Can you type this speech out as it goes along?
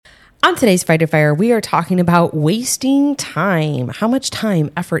On today's Friday Fire, we are talking about wasting time. How much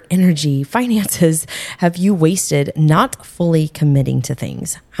time, effort, energy, finances have you wasted not fully committing to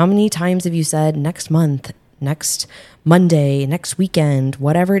things? How many times have you said next month, next Monday, next weekend,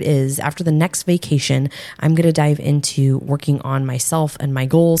 whatever it is, after the next vacation, I'm going to dive into working on myself and my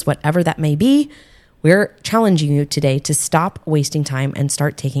goals, whatever that may be. We're challenging you today to stop wasting time and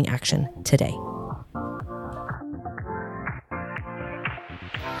start taking action today.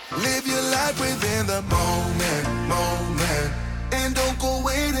 Live your life within the moment, and don't go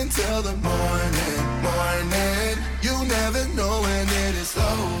wait until the morning. You never know when it is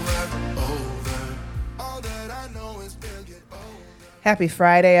over. All that I know is we'll get over. Happy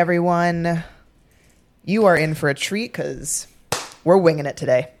Friday, everyone. You are in for a treat because we're winging it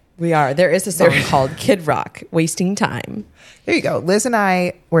today. We are. There is a song called Kid Rock, Wasting Time. There you go. Liz and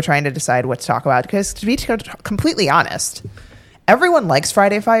I were trying to decide what to talk about because, to be completely honest, everyone likes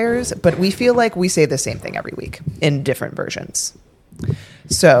Friday Fires, but we feel like we say the same thing every week in different versions.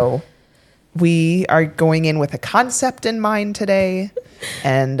 So we are going in with a concept in mind today,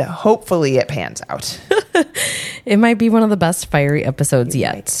 and hopefully it pans out. It might be one of the best fiery episodes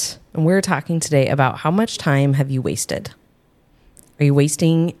yet. And we're talking today about how much time have you wasted? Are you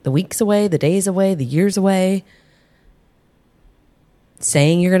wasting the weeks away, the days away, the years away?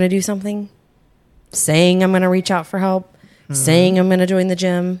 Saying you're going to do something? Saying I'm going to reach out for help? Saying I'm going to join the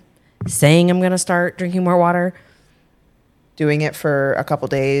gym, saying I'm going to start drinking more water. Doing it for a couple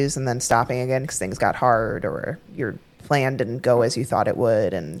days and then stopping again because things got hard or your plan didn't go as you thought it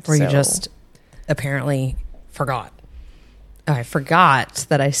would. Or you just apparently forgot. I forgot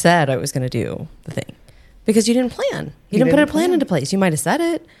that I said I was going to do the thing because you didn't plan. You didn't put a plan into place. You might have said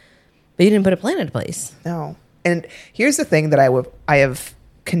it, but you didn't put a plan into place. No. And here's the thing that I have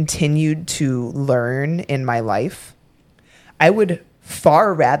continued to learn in my life. I would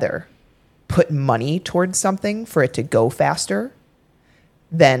far rather put money towards something for it to go faster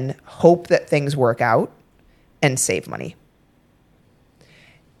than hope that things work out and save money.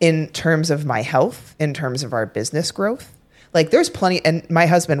 In terms of my health, in terms of our business growth, like there's plenty, and my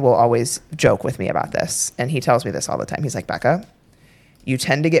husband will always joke with me about this, and he tells me this all the time. He's like, Becca, you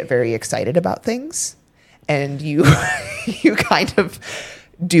tend to get very excited about things, and you kind of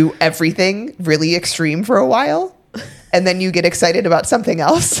do everything really extreme for a while. And then you get excited about something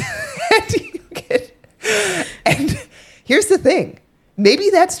else. And here's the thing. Maybe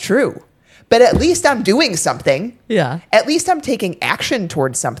that's true. But at least I'm doing something. Yeah. At least I'm taking action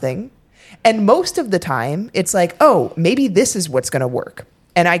towards something. And most of the time, it's like, oh, maybe this is what's going to work.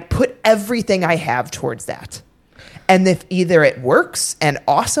 And I put everything I have towards that. And if either it works and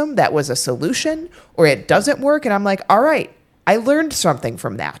awesome, that was a solution, or it doesn't work, and I'm like, all right, I learned something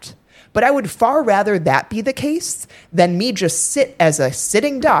from that. But I would far rather that be the case than me just sit as a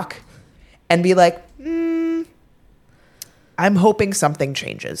sitting duck and be like, I'm hoping something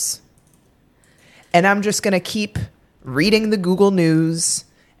changes. And I'm just going to keep reading the Google News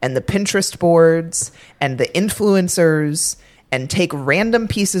and the Pinterest boards and the influencers and take random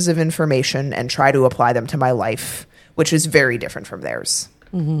pieces of information and try to apply them to my life, which is very different from theirs.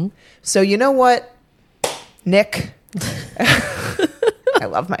 Mm-hmm. So you know what, Nick? I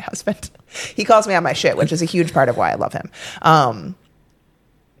love my husband. He calls me on my shit, which is a huge part of why I love him.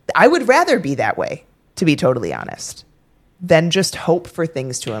 I would rather be that way, to be totally honest, than just hope for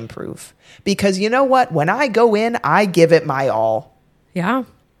things to improve. Because you know what? When I go in, I give it my all. Yeah.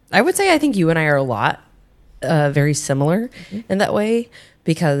 I would say I think you and I are a lot very similar in that way.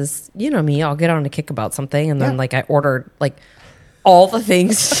 Because, you know me, I'll get on a kick about something and then I ordered all the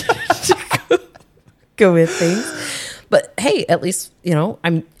things to go with things. But hey, at least,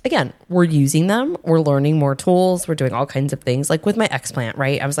 we're using them. We're learning more tools. We're doing all kinds of things. Like with my Xplant,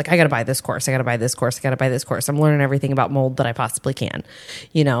 right? I was like, I got to buy this course. I got to buy this course. I got to buy this course. I'm learning everything about mold that I possibly can,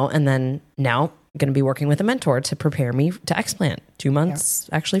 and then now I'm going to be working with a mentor to prepare me to Xplant 2 months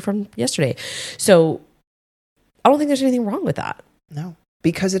actually from yesterday. So I don't think there's anything wrong with that. No,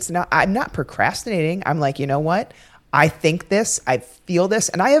 because I'm not procrastinating. I'm like, you know what? I think this, I feel this,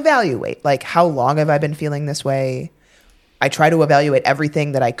 and I evaluate how long have I been feeling this way? I try to evaluate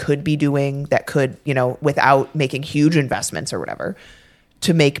everything that I could be doing that could, without making huge investments or whatever,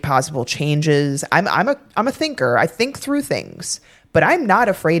 to make possible changes. I'm a thinker. I think through things, but I'm not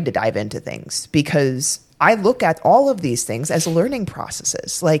afraid to dive into things because I look at all of these things as learning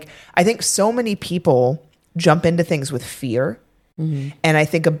processes. I think so many people jump into things with fear. Mm-hmm. And I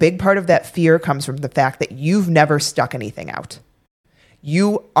think a big part of that fear comes from the fact that you've never stuck anything out.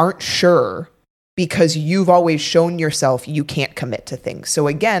 You aren't sure because you've always shown yourself you can't commit to things. So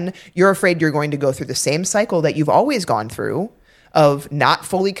again, you're afraid you're going to go through the same cycle that you've always gone through of not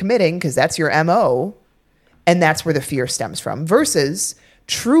fully committing because that's your MO. And that's where the fear stems from, versus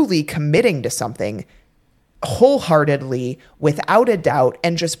truly committing to something wholeheartedly, without a doubt,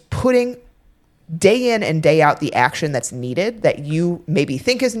 and just putting day in and day out the action that's needed, that you maybe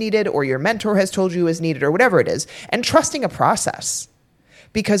think is needed, or your mentor has told you is needed, or whatever it is, and trusting a process.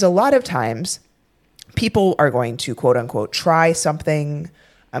 Because a lot of times people are going to, quote unquote, try something.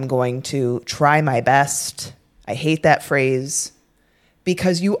 I'm going to try my best. I hate that phrase,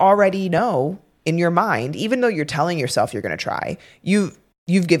 because you already know in your mind, even though you're telling yourself you're going to try, you've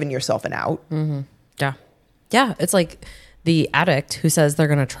given yourself an out. Mm-hmm. Yeah. Yeah. It's like the addict who says they're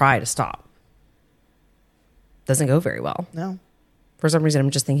going to try to stop. Doesn't go very well. No. For some reason,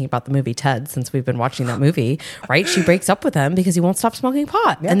 I'm just thinking about the movie Ted, since we've been watching that movie, right? She breaks up with him because he won't stop smoking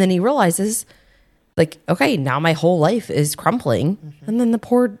pot. Yeah. And then he realizes, like, okay, now my whole life is crumbling. Mm-hmm. And then the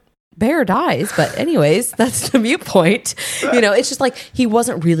poor bear dies. But anyways, that's the mute point. It's just like he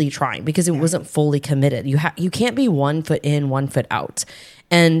wasn't really trying because it wasn't fully committed. You can't be 1 foot in, 1 foot out.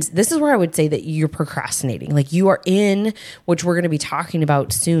 And this is where I would say that you're procrastinating. Like, you are in, which we're going to be talking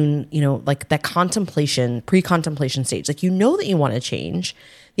about soon, like that pre-contemplation stage. Like, that you want to change.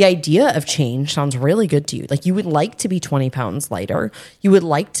 The idea of change sounds really good to you. Like, you would like to be 20 pounds lighter. You would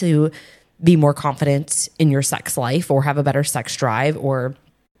like to be more confident in your sex life, or have a better sex drive, or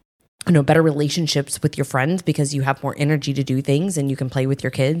better relationships with your friends because you have more energy to do things and you can play with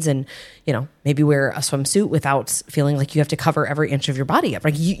your kids and, maybe wear a swimsuit without feeling like you have to cover every inch of your body up.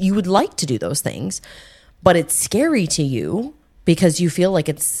 Like, you would like to do those things, but it's scary to you because you feel like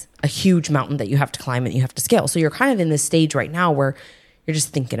it's a huge mountain that you have to climb and you have to scale. So you're kind of in this stage right now where you're just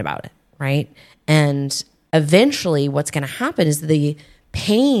thinking about it, right? And eventually what's going to happen is the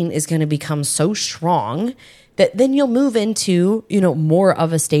pain is going to become so strong that then you'll move into, more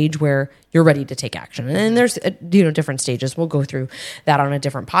of a stage where you're ready to take action. And there's, different stages. We'll go through that on a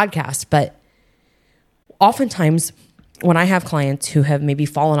different podcast. But oftentimes when I have clients who have maybe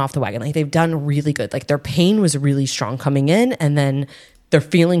fallen off the wagon, like they've done really good, like their pain was really strong coming in and then they're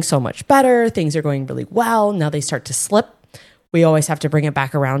feeling so much better. Things are going really well. Now they start to slip. We always have to bring it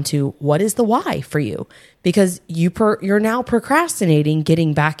back around to what is the why for you? Because you're now procrastinating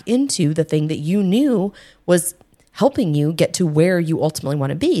getting back into the thing that you knew was helping you get to where you ultimately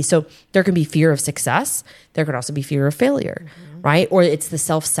want to be. So there can be fear of success. There could also be fear of failure, right? Or it's the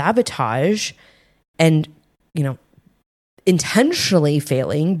self-sabotage and, intentionally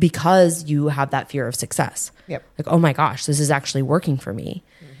failing because you have that fear of success. Yep. Like, oh my gosh, this is actually working for me.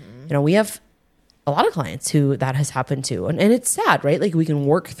 Mm-hmm. We have a lot of clients who that has happened to. And it's sad, right? Like, we can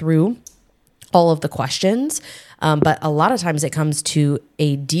work through all of the questions. But a lot of times it comes to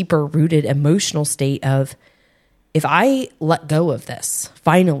a deeper rooted emotional state of, if I let go of this,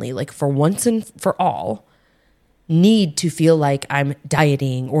 finally, like for once and for all, need to feel like I'm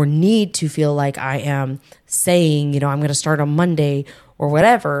dieting or need to feel like I am saying, I'm going to start on Monday or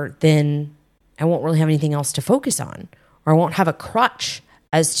whatever, then I won't really have anything else to focus on, or I won't have a crutch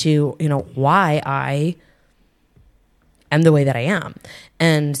as to, why I am the way that I am.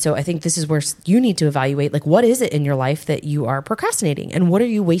 And so I think this is where you need to evaluate, like, what is it in your life that you are procrastinating and what are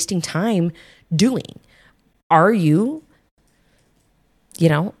you wasting time doing? Are you,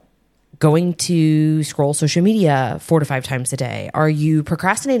 going to scroll social media 4 to 5 times a day? Are you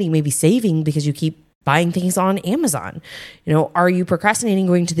procrastinating, maybe saving because you keep buying things on Amazon? Are you procrastinating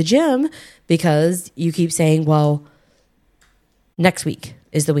going to the gym because you keep saying, well, next week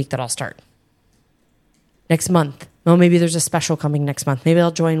is the week that I'll start. Next month. Well, maybe there's a special coming next month. Maybe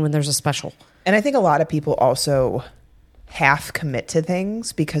I'll join when there's a special. And I think a lot of people also half commit to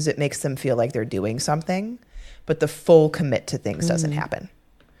things because it makes them feel like they're doing something, but the full commit to things doesn't happen.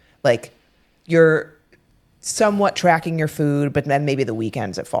 Like, you're somewhat tracking your food, but then maybe the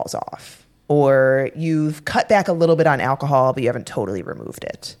weekends it falls off. Or you've cut back a little bit on alcohol, but you haven't totally removed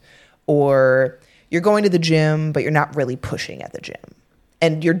it. Or you're going to the gym, but you're not really pushing at the gym.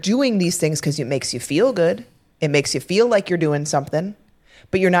 And you're doing these things because it makes you feel good. It makes you feel like you're doing something,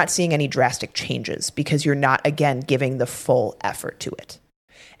 but you're not seeing any drastic changes because you're not, again, giving the full effort to it.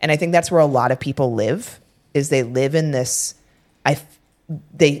 And I think that's where a lot of people live, is they live in this,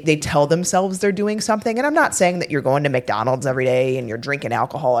 they tell themselves they're doing something. And I'm not saying that you're going to McDonald's every day and you're drinking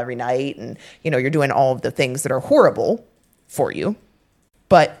alcohol every night and, you're doing all of the things that are horrible for you,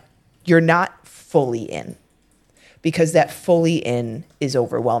 but you're not fully in, because that fully in is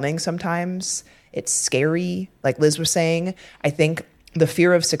overwhelming sometimes. It's scary. Like Liz was saying, I think the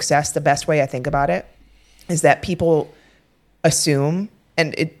fear of success, the best way I think about it is that people assume,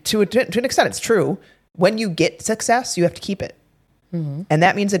 and to an extent it's true, when you get success, you have to keep it. Mm-hmm. And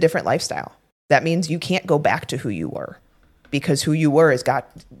that means a different lifestyle. That means you can't go back to who you were. because who you were is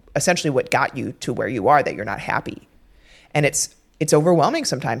essentially what got you to where you are, that you're not happy. And it's overwhelming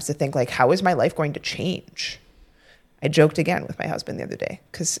sometimes to think like, how is my life going to change? I joked again with my husband the other day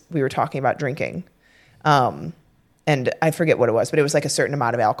because we were talking about drinking. And I forget what it was, but it was like a certain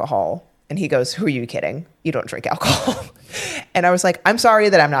amount of alcohol. And he goes, who are you kidding? You don't drink alcohol. And I was like, I'm sorry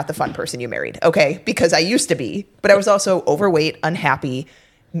that I'm not the fun person you married. Okay. Because I used to be, but I was also overweight, unhappy,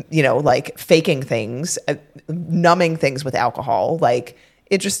 like faking things, numbing things with alcohol. Like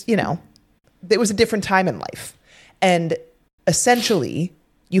it just, it was a different time in life. And essentially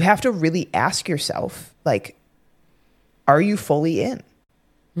you have to really ask yourself, like, are you fully in?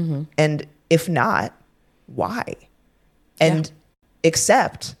 Mm-hmm. And if not, why? And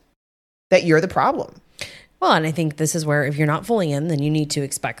accept that you're the problem. Well, and I think this is where if you're not fully in, then you need to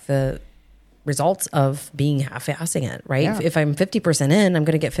expect the results of being half-assing it, right? Yeah. If I'm 50% in, I'm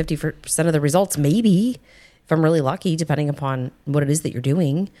going to get 50% of the results, maybe, if I'm really lucky, depending upon what it is that you're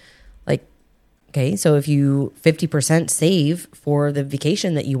doing. Like, okay, so if you 50% save for the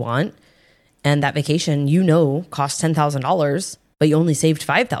vacation that you want, and that vacation, costs $10,000, but you only saved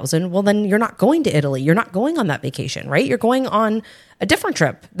 $5,000, well, then you're not going to Italy. You're not going on that vacation, right? You're going on a different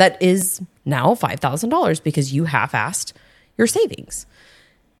trip that is now $5,000 because you half-assed your savings.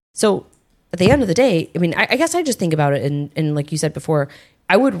 So at the end of the day, I mean, I guess I just think about it, and like you said before,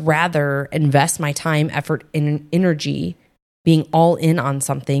 I would rather invest my time, effort, and energy being all in on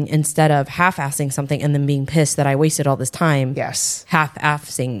something instead of half-assing something and then being pissed that I wasted all this time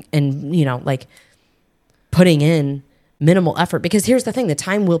half-assing and, like putting in minimal effort. Because here's the thing, the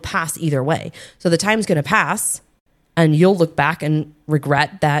time will pass either way. So the time's going to pass and you'll look back and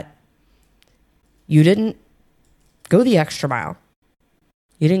regret that you didn't go the extra mile.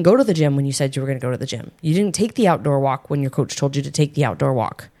 You didn't go to the gym when you said you were going to go to the gym. You didn't take the outdoor walk when your coach told you to take the outdoor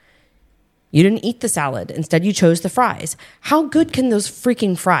walk. You didn't eat the salad. Instead, you chose the fries. How good can those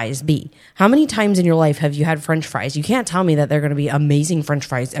freaking fries be? How many times in your life have you had French fries? You can't tell me that they're going to be amazing French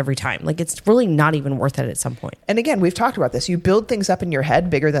fries every time. Like, it's really not even worth it at some point. And again, we've talked about this. You build things up in your head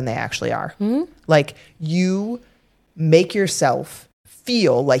bigger than they actually are. Mm-hmm. Like, you make yourself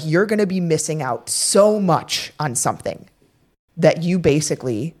feel like you're going to be missing out so much on something that you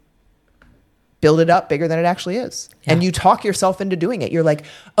basically build it up bigger than it actually is. Yeah. And you talk yourself into doing it. You're like,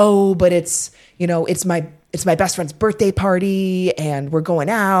 oh, but it's my best friend's birthday party and we're going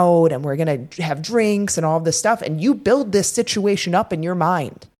out and we're going to have drinks and all of this stuff. And you build this situation up in your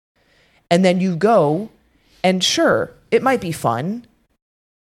mind. And then you go, and sure, it might be fun,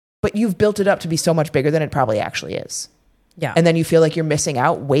 but you've built it up to be so much bigger than it probably actually is. Yeah. And then you feel like you're missing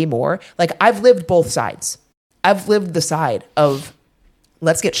out way more. Like, I've lived both sides. I've lived the side of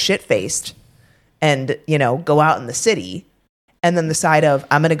let's get shit-faced and, go out in the city. And then the side of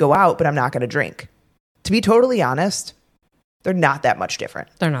I'm going to go out, but I'm not going to drink. To be totally honest, they're not that much different.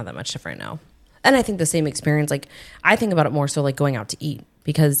 They're not that much different, no. And I think the same experience, like, I think about it more so like going out to eat,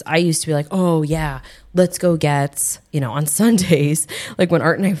 because I used to be like, oh yeah, let's go get, on Sundays, like when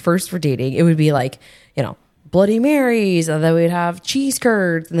Art and I first were dating, it would be like, Bloody Marys, and then we'd have cheese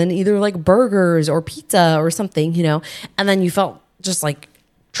curds, and then either like burgers or pizza or something, and then you felt just like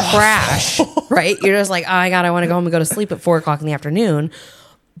trash, right? You're just like, oh my God, I want to go home and go to sleep at 4:00 in the afternoon.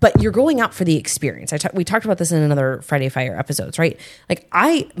 But you're going out for the experience. We talked about this in another Friday Fire episodes, right? Like,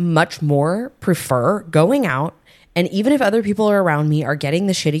 I much more prefer going out, and even if other people are around me are getting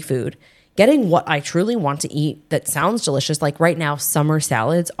the shitty food, getting what I truly want to eat that sounds delicious. Like right now, summer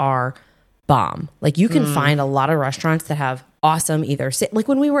salads are bomb. Like, you can find a lot of restaurants that have awesome like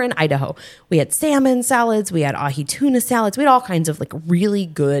when we were in Idaho, we had salmon salads, we had ahi tuna salads, we had all kinds of like really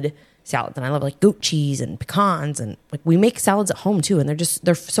good salads. And I love like goat cheese and pecans, and like we make salads at home too, and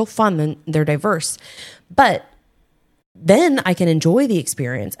they're so fun and they're diverse. But then I can enjoy the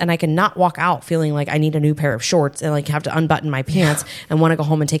experience, and I can not walk out feeling like I need a new pair of shorts and like have to unbutton my pants and want to go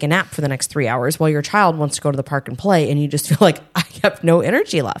home and take a nap for the next 3 hours while your child wants to go to the park and play, and you just feel like I have no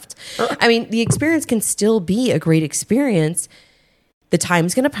energy left. I mean, the experience can still be a great experience. The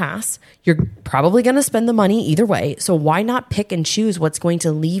time's going to pass. You're probably going to spend the money either way. So why not pick and choose what's going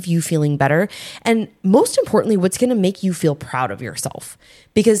to leave you feeling better? And most importantly, what's going to make you feel proud of yourself?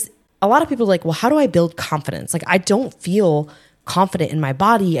 Because a lot of people are like, well, how do I build confidence? Like, I don't feel confident in my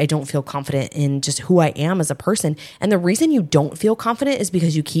body. I don't feel confident in just who I am as a person. And the reason you don't feel confident is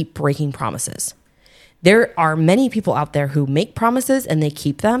because you keep breaking promises. There are many people out there who make promises and they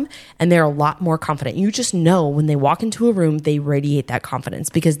keep them, and they're a lot more confident. You just know when they walk into a room, they radiate that confidence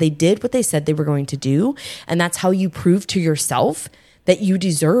because they did what they said they were going to do. And that's how you prove to yourself that you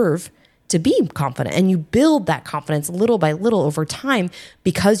deserve to be confident. And you build that confidence little by little over time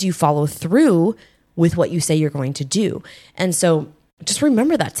because you follow through with what you say you're going to do. And so just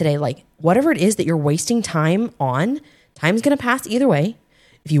remember that today, like whatever it is that you're wasting time on, time's going to pass either way.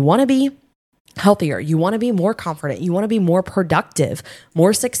 If you want to be healthier, you want to be more confident, you want to be more productive,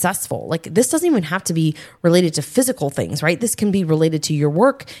 more successful. Like this doesn't even have to be related to physical things, right? This can be related to your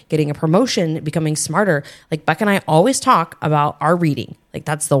work, getting a promotion, becoming smarter. Like Becca and I always talk about our reading. Like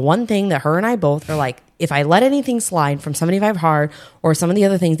that's the one thing that her and I both are like, if I let anything slide from 75 Hard or some of the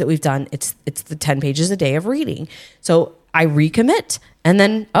other things that we've done, it's the 10 pages a day of reading. So I recommit and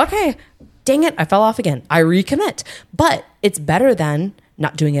then, okay, dang it, I fell off again. I recommit, but it's better than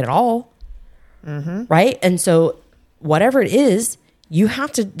not doing it at all. Mm-hmm. Right. And so whatever it is, you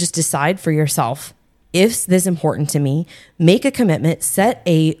have to just decide for yourself, is this important to me? Make a commitment, set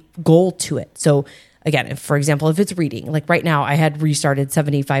a goal to it. So again, if, for example, if it's reading, like right now I had restarted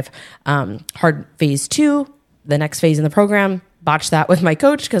 75 Hard phase 2, the next phase in the program, botched that with my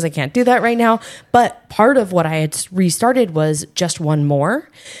coach because I can't do that right now. But part of what I had restarted was just one more,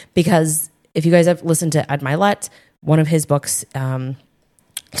 because if you guys have listened to Ed Milet, one of his books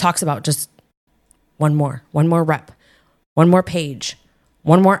talks about just one more rep, one more page,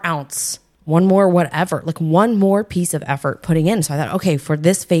 one more ounce, one more whatever, like one more piece of effort putting in. So I thought, okay, for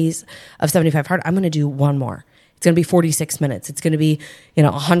this phase of 75 Hard, I'm going to do one more. It's going to be 46 minutes. It's going to be,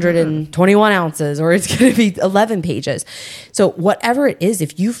 121 ounces, or it's going to be 11 pages. So whatever it is,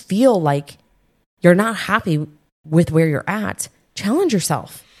 if you feel like you're not happy with where you're at, challenge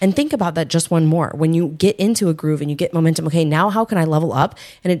yourself. And think about that just one more. When you get into a groove and you get momentum, okay, now how can I level up?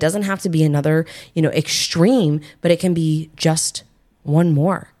 And it doesn't have to be another, extreme, but it can be just one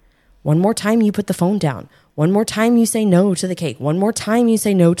more. One more time you put the phone down. One more time you say no to the cake. One more time you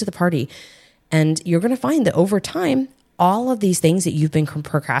say no to the party. And you're going to find that over time, all of these things that you've been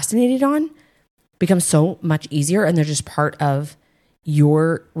procrastinated on become so much easier, and they're just part of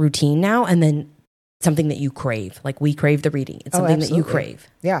your routine now. And then something that you crave, like we crave the reading. It's something that you crave.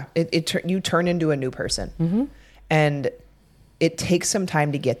 Yeah. You turn into a new person. Mm-hmm. And it takes some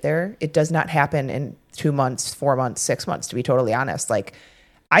time to get there. It does not happen in 2 months, 4 months, 6 months, to be totally honest. Like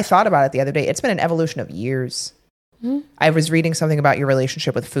I thought about it the other day. It's been an evolution of years. Mm-hmm. I was reading something about your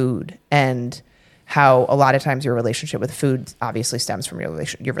relationship with food and how a lot of times your relationship with food obviously stems from your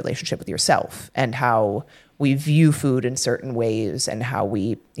relationship with yourself, and how we view food in certain ways, and how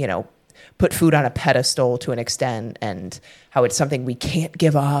we, put food on a pedestal to an extent, and how it's something we can't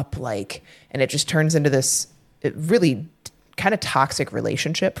give up, and it just turns into this really kind of toxic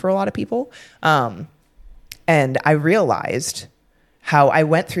relationship for a lot of people. And I realized how I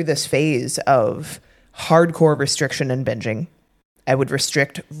went through this phase of hardcore restriction and binging. I would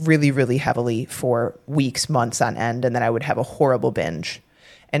restrict really, really heavily for weeks, months on end, and then I would have a horrible binge.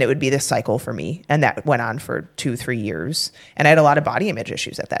 And it would be this cycle for me. And that went on for 2-3 years. And I had a lot of body image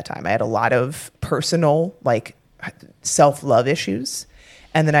issues at that time. I had a lot of personal, self-love issues.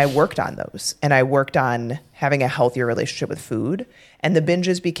 And then I worked on those. And I worked on having a healthier relationship with food. And the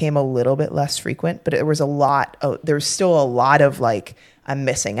binges became a little bit less frequent. But there was still a lot of I'm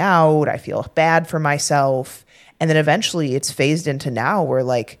missing out. I feel bad for myself. And then eventually it's phased into now where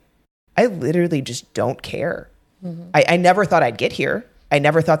I literally just don't care. Mm-hmm. I never thought I'd get here. I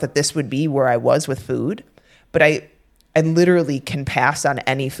never thought that this would be where I was with food, but I literally can pass on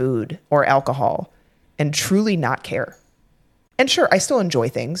any food or alcohol and truly not care. And sure, I still enjoy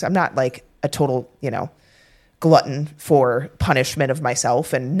things. I'm not a total, glutton for punishment of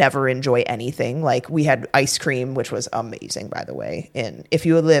myself and never enjoy anything. We had ice cream, which was amazing, by the way. If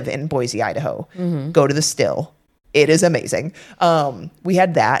you live in Boise, Idaho, mm-hmm. go to the Still. It is amazing. We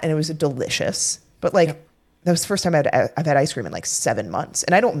had that and it was delicious, but that was the first time I've had ice cream in 7 months,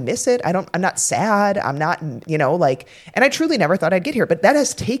 and I don't miss it. I'm not sad. I'm not, and I truly never thought I'd get here, but that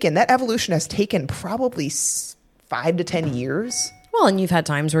evolution has taken probably 5 to 10 years. Well, and you've had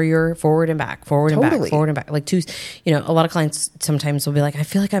times where you're forward and back, forward and back, forward and back. A lot of clients sometimes will be like, I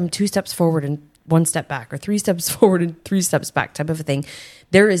feel like I'm 2 steps forward and 1 step back, or 3 steps forward and 3 steps back type of a thing.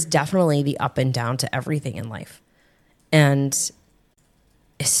 There is definitely the up and down to everything in life. And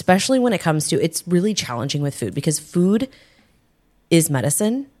especially when it comes to, it's really challenging with food, because food is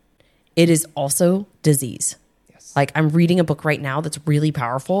medicine. It is also disease. Yes. I'm reading a book right now that's really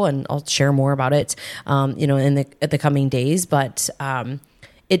powerful, and I'll share more about it, in the coming days. But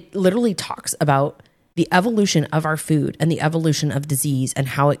it literally talks about the evolution of our food and the evolution of disease and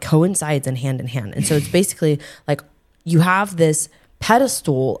how it coincides in hand. And so it's basically you have this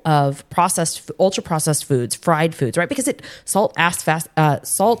pedestal of ultra processed foods, fried foods, right? Because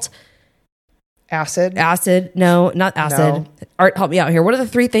acid. No, not acid. No. Art, help me out here. What are the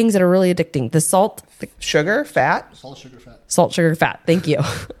 3 things that are really addicting? The salt, Sugar, fat. Salt, sugar, fat. Salt, sugar, fat. Thank you.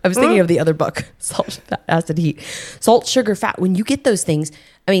 I was thinking of the other book, Salt, Fat, Acid, Heat. Salt, sugar, fat. When you get those things,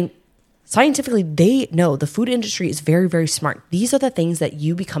 I mean, scientifically, they know the food industry is very, very smart. These are the things that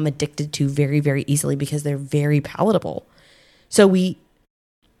you become addicted to very, very easily because they're very palatable. So we,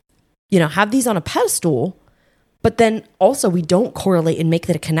 have these on a pedestal, but then also we don't correlate and make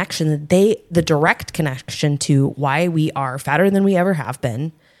that a connection that the direct connection to why we are fatter than we ever have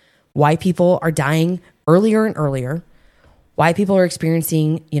been, why people are dying earlier and earlier, why people are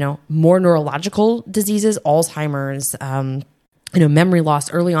experiencing, more neurological diseases, Alzheimer's, memory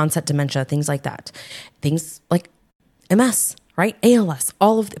loss, early onset dementia, things like that. Things like MS, right? ALS,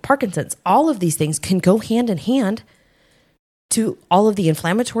 all of the Parkinson's, all of these things can go hand in hand to all of the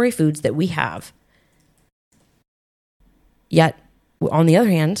inflammatory foods that we have. Yet, on the other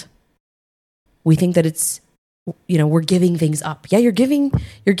hand, we think that it's, we're giving things up. Yeah, you're giving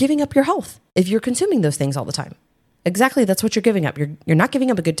up your health if you're consuming those things all the time. Exactly, that's what you're giving up. You're not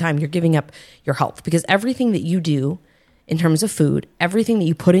giving up a good time. You're giving up your health because everything that you do in terms of food, everything that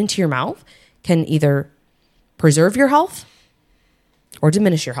you put into your mouth can either preserve your health or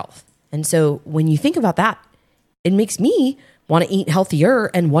diminish your health. And so when you think about that, it makes me want to eat healthier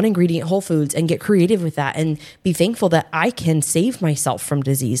and one ingredient whole foods and get creative with that and be thankful that I can save myself from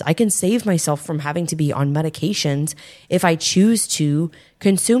disease. I can save myself from having to be on medications if I choose to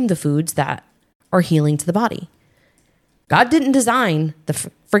consume the foods that are healing to the body. God didn't design the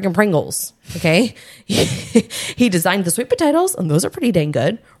freaking Pringles, okay? He designed the sweet potatoes, and those are pretty dang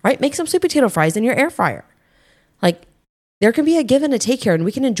good, right? Make some sweet potato fries in your air fryer. Like, there can be a give and a take here, and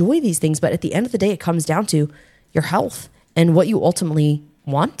we can enjoy these things, but at the end of the day, it comes down to your health and what you ultimately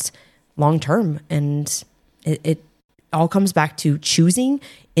want long term. And it all comes back to choosing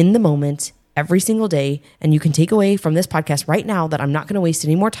in the moment every single day. And you can take away from this podcast right now that I'm not going to waste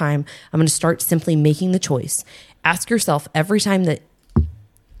any more time. I'm going to start simply making the choice. Ask yourself every time that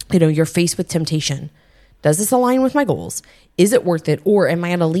you're faced with temptation, does this align with my goals? Is it worth it? Or am I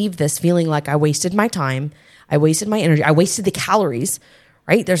going to leave this feeling like I wasted my time? I wasted my energy. I wasted the calories,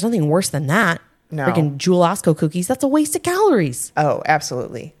 right? There's nothing worse than that. No. Freaking Jewel Osco cookies. That's a waste of calories. Oh,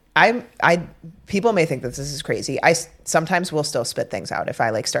 absolutely. People may think that this is crazy. I sometimes will still spit things out if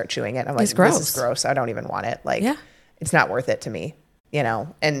I start chewing it. I'm like, It's gross. This is gross. I don't even want it. Yeah. It's not worth it to me,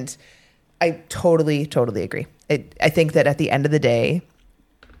 and I totally, totally agree. I think that at the end of the day,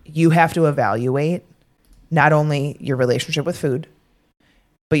 you have to evaluate not only your relationship with food,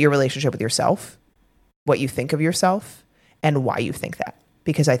 but your relationship with yourself, what you think of yourself, and why you think that.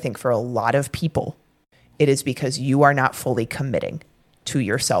 Because I think for a lot of people, it is because you are not fully committing to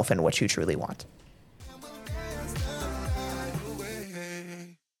yourself and what you truly want.